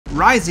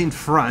Rising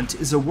Front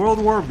is a World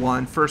War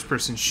I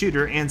first-person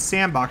shooter and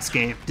sandbox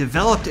game.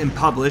 Developed and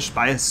published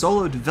by a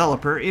solo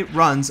developer, it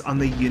runs on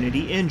the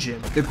Unity engine.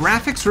 The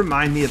graphics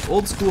remind me of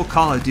old-school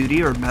Call of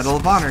Duty or Medal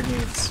of Honor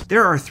games.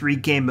 There are 3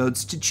 game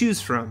modes to choose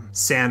from.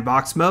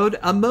 Sandbox mode,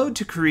 a mode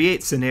to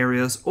create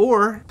scenarios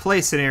or play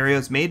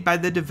scenarios made by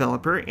the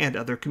developer and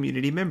other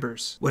community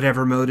members.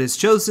 Whatever mode is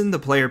chosen, the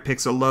player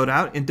picks a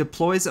loadout and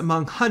deploys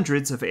among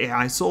hundreds of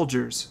AI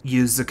soldiers.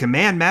 Use the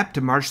command map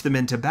to march them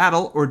into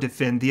battle or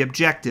defend the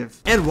objective.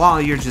 And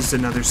while you're just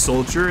another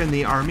soldier in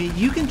the army,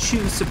 you can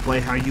choose to play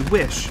how you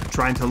wish,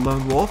 trying to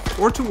lone wolf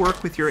or to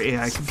work with your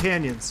AI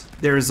companions.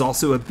 There is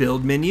also a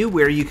build menu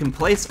where you can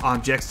place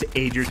objects to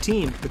aid your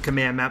team. The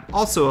command map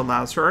also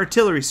allows for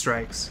artillery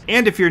strikes.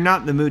 And if you're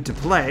not in the mood to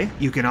play,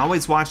 you can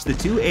always watch the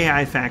 2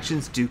 AI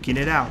factions duking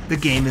it out. The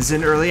game is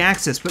in early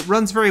access but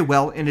runs very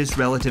well and is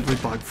relatively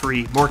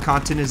bug-free. More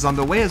content is on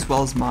the way as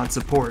well as mod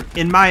support.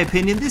 In my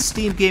opinion, this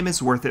Steam game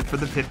is worth it for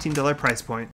the $15 price point.